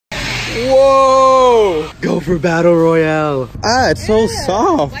Whoa! Gopher Battle Royale. Ah, it's so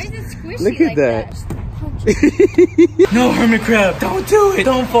soft. Why is it squishy? Look at like that. No, hermit crab, don't do it.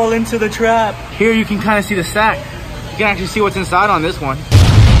 Don't fall into the trap. Here you can kind of see the sack. You can actually see what's inside on this one.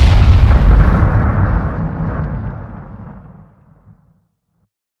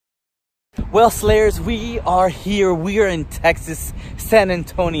 Well, Slayers, we are here. We are in Texas, San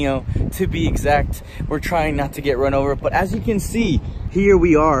Antonio to be exact. We're trying not to get run over, but as you can see, here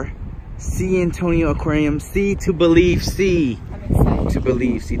we are. San Antonio Aquarium. See to believe, see. I'm excited. To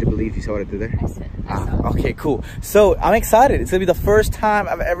believe, see to believe. You saw what I did there? I saw. Okay, cool. So I'm excited. It's gonna be the first time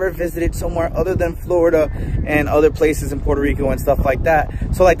I've ever visited somewhere other than Florida and other places in Puerto Rico and stuff like that.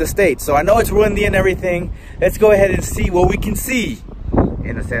 So like the States. So I know it's windy and everything. Let's go ahead and see what we can see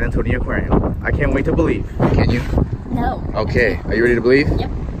in the San Antonio Aquarium. I can't wait to believe. Can you? No. Okay, are you ready to believe? Yep.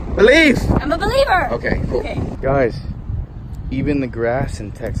 Believe! I'm a believer! Okay, cool. Okay. Guys, even the grass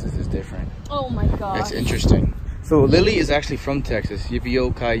in Texas is different. Oh my gosh. It's interesting. So Lily is actually from Texas.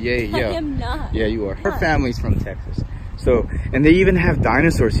 Yippee-yo-ki-yay, yeah. I am not. Yeah, you are. Her family's from Texas. So, and they even have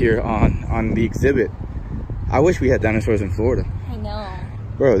dinosaurs here on the exhibit. I wish we had dinosaurs in Florida. I know.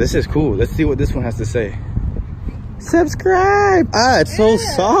 Bro, this is cool. Let's see what this one has to say. Subscribe! Ah, it's so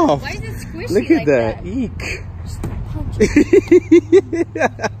soft. Why is it squishy? Look at that. Eek.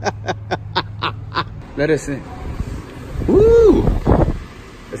 Let us in. Woo!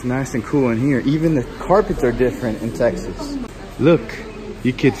 It's nice and cool in here. Even the carpets are different in Texas. Look,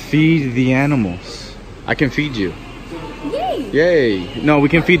 you could feed the animals. I can feed you. Yay! Yay! No, we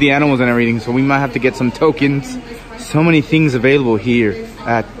can feed the animals and everything, so we might have to get some tokens. So many things available here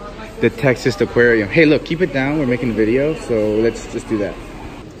at the Texas Aquarium. Hey, look, keep it down. We're making a video, so let's just do that.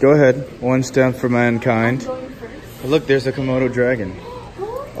 Go ahead. One step for mankind. Look, there's a Komodo dragon.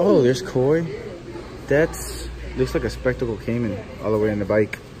 Oh, there's koi. That's looks like a spectacle caiman all the way on the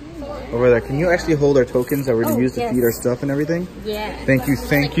bike over there. Can you actually hold our tokens that we're gonna use to feed our stuff and everything? Yeah. Thank you,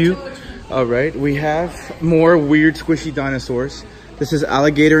 thank you. All right, we have more weird squishy dinosaurs. This is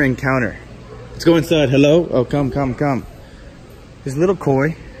alligator encounter. Let's go inside. Hello. Oh, come. There's little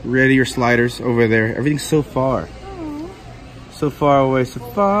koi. Ready your sliders over there. Everything's so far. Aww. So far away, so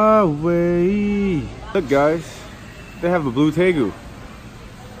far away. Look, guys, they have a blue tegu.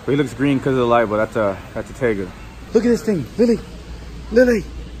 But he looks green because of the light, but that's a tegu. Look at this thing, Lily.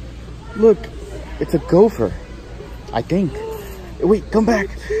 Look, it's a gopher, I think. Wait, come back.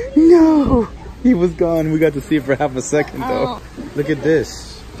 No, he was gone. We got to see it for half a second though. Look at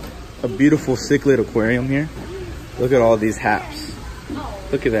this, a beautiful cichlid aquarium here. Look at all these haps.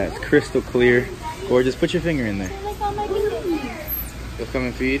 Look at that, it's crystal clear, gorgeous. Put your finger in there. They'll come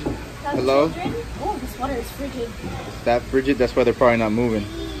and feed. Hello? Oh, this water is frigid. Is that frigid? That's why they're probably not moving.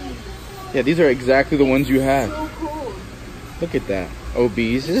 Yeah, these are exactly the ones you have. So cool. Look at that. OBs.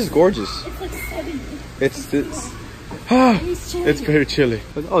 This is gorgeous. It's like 70. It's very chilly.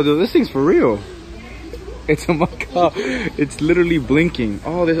 Oh, this thing's for real. It's a macaw. It's literally blinking.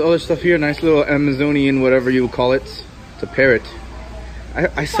 Oh, there's other stuff here. Nice little Amazonian, whatever you call it. It's a parrot.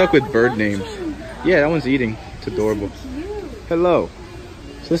 I suck with bird names. Yeah, that one's eating. It's adorable. Hello.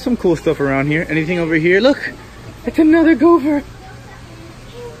 So there's some cool stuff around here. Anything over here? Look, it's another gopher.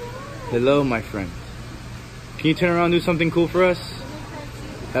 Hello, my friend. Can you turn around and do something cool for us?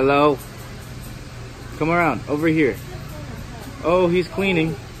 Hello. Come around, over here. Oh, he's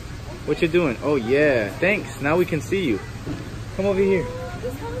cleaning. What you doing? Oh yeah, thanks. Now we can see you. Come over here.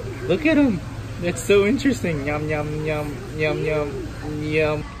 Look at him. That's so interesting. Yum, yum, yum, yum, yum,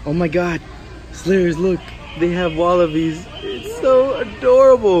 yum. Oh my God. Slayers, look. They have wallabies. It's so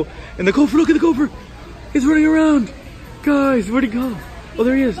adorable. And the gopher, look at the gopher. He's running around. Guys, where'd he go? Oh,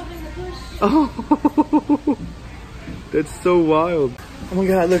 there he is. Oh, that's so wild. Oh my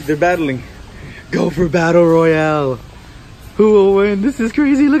God, look, they're battling. Gopher Battle Royale. Who will win? This is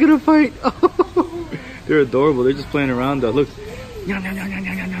crazy. Look at them fight. Oh, they're adorable. They're just playing around though. Look. Yum, yum, yum, yum,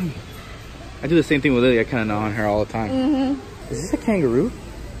 yum, yum. I do the same thing with Lily. I kind of gnaw on her all the time. Is this a kangaroo?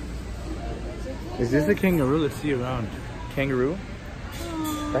 Is this a kangaroo? Let's see around. Kangaroo?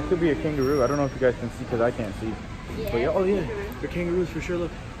 That could be a kangaroo. I don't know if you guys can see because I can't see. Yeah. But yeah, oh yeah, they're kangaroos for sure.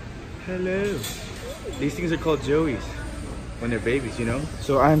 Look. Hello. These things are called joeys when they're babies, you know?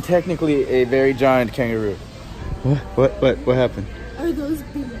 So I'm technically a very giant kangaroo. What happened? Are those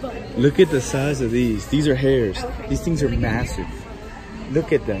big bunnies? Look at the size of these. These are hares. Okay. These things are massive.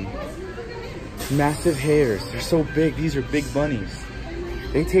 Look at them. Massive hairs. They're so big. These are big bunnies.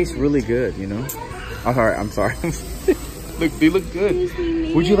 They taste really good, you know? All right, I'm sorry. Look, they look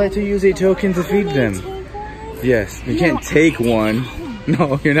good. Would you like to use a token to feed them? Yes. You can't take one.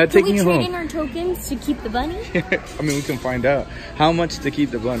 No, you're not taking it home. Can we trade in our tokens to keep the bunny? I mean, we can find out. How much to keep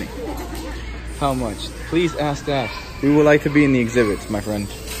the bunny? How much? Please ask that. We would like to be in the exhibits, my friend.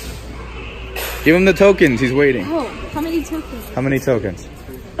 Give him the tokens. He's waiting. Oh, how many tokens? How many tokens?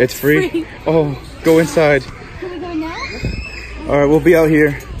 It's free? Oh, go inside. Can we go now? All right, we'll be out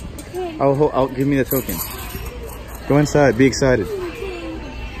here. Okay. I'll give me the tokens. Go inside. Be excited.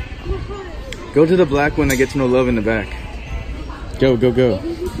 Go to the black one that gets no love in the back. Go, go, go.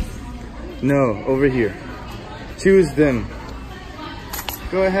 No, over here. Choose them.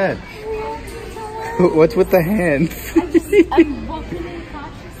 Go ahead. What's with the hands? I'm walking in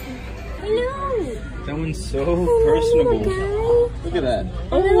cautiously. Hello. That one's so personable. Look at that.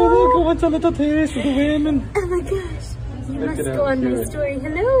 Hello. Oh, look, what's a little taste of the women. Oh my gosh. You Look must at go how on my cute. story.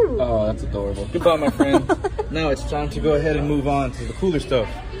 Hello. Oh, that's adorable. Goodbye, my friend. Now it's time to go ahead and move on to the cooler stuff.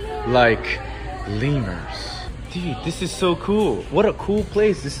 Like lemurs. Dude, this is so cool. What a cool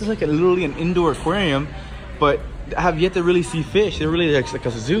place. This is like literally an indoor aquarium, but I have yet to really see fish. They're really like a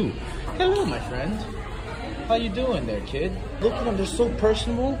zoo. Hello, my friend. How you doing there, kid? Look at them. They're so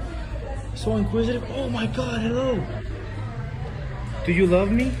personable, so inquisitive. Oh my God, hello. Do you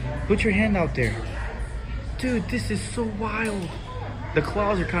love me? Put your hand out there. Dude, this is so wild. The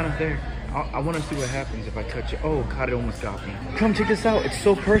claws are kind of there. I want to see what happens if I touch it. Oh God, it almost got me. Come check this out. It's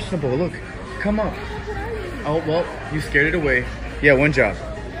so personable. Look, come up. Oh, well, you scared it away. Yeah, one job.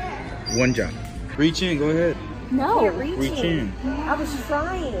 One job. Reach in, go ahead. No. Reach in. I was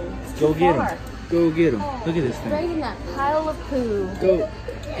trying. It's Go too get far. him. Go get him. Look at this Right thing. in that pile of poo. Go.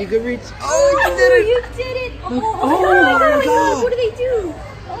 You can reach. Oh, you did it! You did it! Oh, Oh my God. What do they do?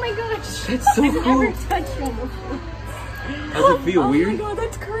 Oh my gosh! That's so I've cool. never touched one before. Does it feel weird? Oh my God,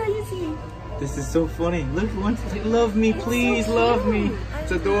 that's crazy! This is so funny. Look, once say, love me, please, so love me. cute.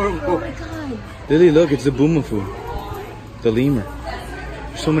 It's Oh adorable. my God! Lily, look, it's the boomafu. The lemur.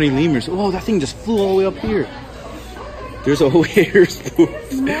 There's so many lemurs. Oh, that thing just flew all the way up here. There's a whole hair spoof.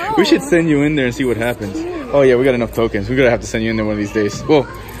 No. We should send you in there and see what happens. Oh yeah, we got enough tokens. We're gonna have to send you in there one of these days. Well,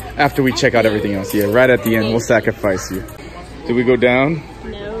 after we check out everything else. Yeah, right at the end, we'll sacrifice you. Do we go down?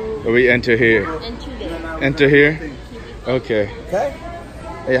 No. Or we enter here? Enter there. Enter here? Okay. Okay.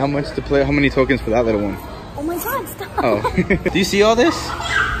 Hey, how much to play? How many tokens for that little one? Oh my God! Stop! Oh. Do you see all this?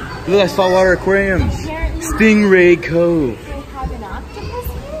 Look at saltwater aquariums. Apparently, Stingray Cove. they have an octopus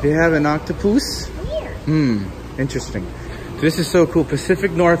here. They have an octopus? Weird. Interesting. This is so cool.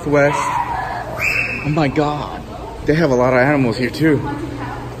 Pacific Northwest. Oh my God. They have a lot of animals here too.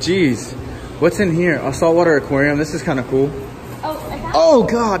 Jeez. What's in here? A saltwater aquarium. This is kind of cool. Oh, I got Oh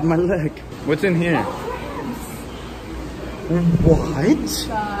God, my leg. What's in here? What?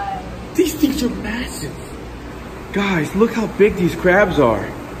 God. These things are massive. Guys, look how big these crabs are.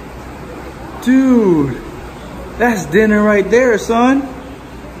 Dude, that's dinner right there, son.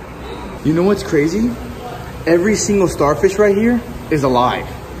 You know what's crazy? Every single starfish right here is alive.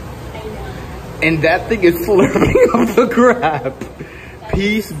 And that thing is slurping up the crab.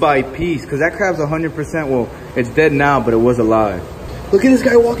 Piece by piece. Because that crab's 100%, well, it's dead now, but it was alive. Look at this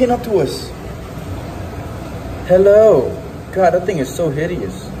guy walking up to us. Hello. God, that thing is so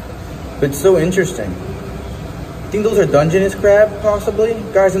hideous. But it's so interesting. I think those are Dungeness crab, possibly.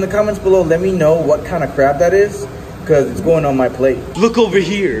 Guys, in the comments below, let me know what kind of crab that is. Because it's going on my plate. Look over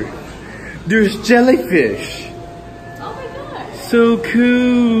here. There's jellyfish. Oh my God. So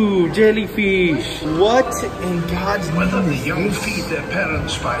cool, jellyfish. What in God's name Whether the is young this? feed their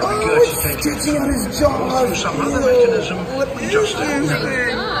parents by It's regurgitating stretching out his or jaws. through some other Yo, mechanism, what we is just this don't know.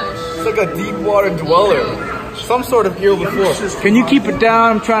 thing? It's like a deep water dweller. Some sort of herbivore. Can you keep it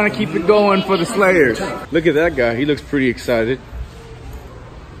down? I'm trying to keep it going for the slayers. Look at that guy. He looks pretty excited.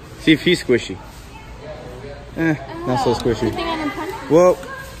 See if he's squishy. Not so squishy. Good thing I didn't punch him. Well,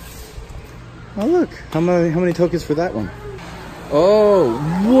 oh look, how many tokens for that one? Oh,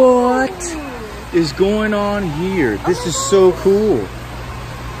 what is going on here? This is so cool.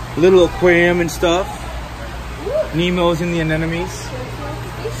 Little aquarium and stuff. Nemo's in the anemones.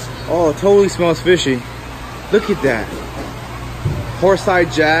 Oh, it totally smells fishy. Look at that.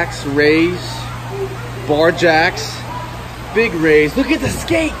 Horse-eyed jacks, rays, bar jacks, big rays. Look at the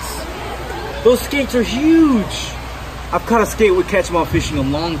skates. Those skates are huge. I've caught a skate with catch 'em all fishing a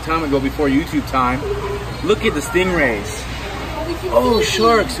long time ago before YouTube time. Look at the stingrays. Oh,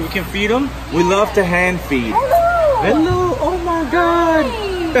 sharks. We can feed them? We love to hand feed. Hello. Hello. Oh my God.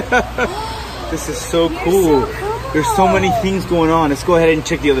 This is so cool. There's so many things going on. Let's go ahead and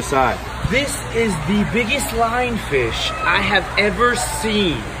check the other side. This is the biggest lionfish I have ever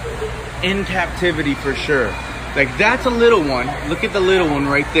seen in captivity for sure. Like that's a little one. Look at the little one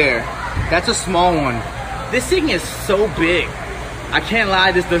right there. That's a small one. This thing is so big. I can't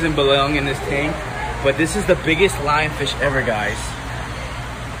lie, this doesn't belong in this tank, but this is the biggest lionfish ever, guys.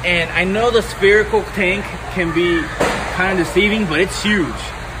 And I know the spherical tank can be kind of deceiving, but it's huge.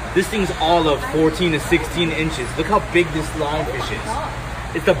 This thing's all of 14 to 16 inches. Look how big this lionfish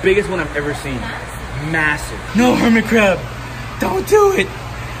is. It's the biggest one I've ever seen. Massive. No, hermit crab. Don't do it.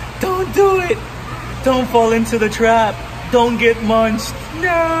 Don't do it. Don't fall into the trap. Don't get munched.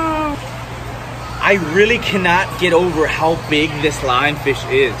 No. I really cannot get over how big this lionfish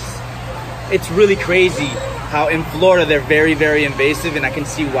is. It's really crazy how in Florida they're very, very invasive, and I can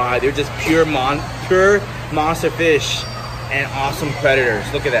see why. They're just pure monster fish and awesome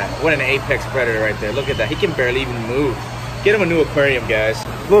predators. Look at that. What an apex predator right there. Look at that. He can barely even move. Get him a new aquarium, guys.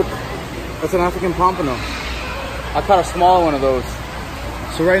 Look, that's an African pompano. I caught a small one of those.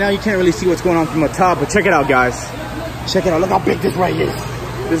 So right now you can't really see what's going on from the top, but check it out, guys. Check it out. Look how big this ray is.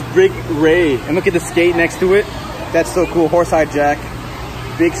 This big ray. And look at the skate next to it. That's so cool. Horseye jack.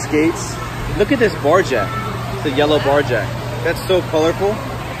 Big skates. Look at this bar jack. The yellow bar jack. That's so colorful.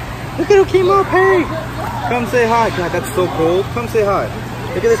 Look at who came up. Hey, come say hi. God, that's so cool. Come say hi.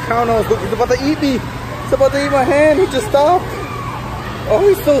 Look at this cow nose. Look, it's about to eat me. It's about to eat my hand. He just stopped. Oh,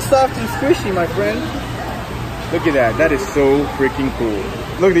 he's so soft and squishy, my friend. Look at that. That is so freaking cool.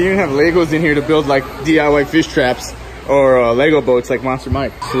 Look, they even have Legos in here to build like DIY fish traps or Lego boats like Monster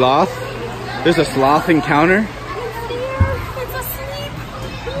Mike. Sloth. There's a sloth encounter. It's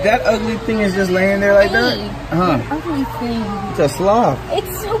asleep. That ugly thing is just laying there like that? An ugly thing. It's a sloth.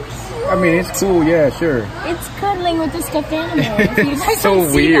 It's so cute. I mean, it's cool, yeah, sure. It's cuddling with the stuffed animal. It's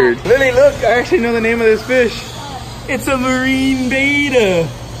so weird. Lily, look, I actually know the name of this fish. It's a marine beta.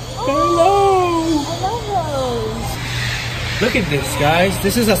 Hello. Look at this, guys.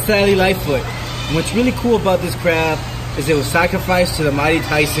 This is a Sally Lightfoot. And what's really cool about this crab is it was sacrificed to the mighty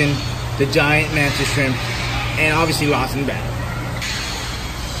Tyson, the giant mantis shrimp, and obviously lost in battle.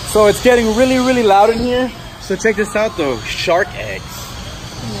 So it's getting really, really loud in here. So check this out though, shark eggs.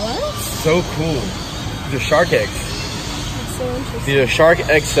 What? So cool. These are shark eggs. That's so interesting. These are shark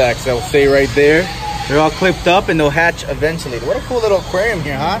egg sacs that will stay right there. They're all clipped up and they'll hatch eventually. What a cool little aquarium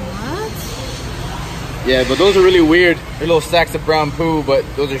here, huh? What? Yeah, but those are really weird. They're little sacks of brown poo, but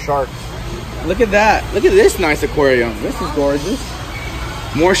those are sharks. Look at that. Look at this nice aquarium. This is gorgeous.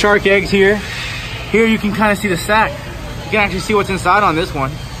 More shark eggs here. Here you can kind of see the sack. You can actually see what's inside on this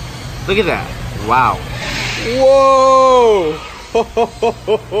one. Look at that. Wow. Whoa! Ho, ho, ho,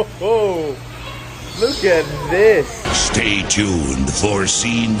 ho, ho, ho. Look at this. Stay tuned for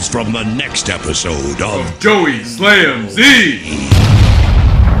scenes from the next episode of Joey Slam Z.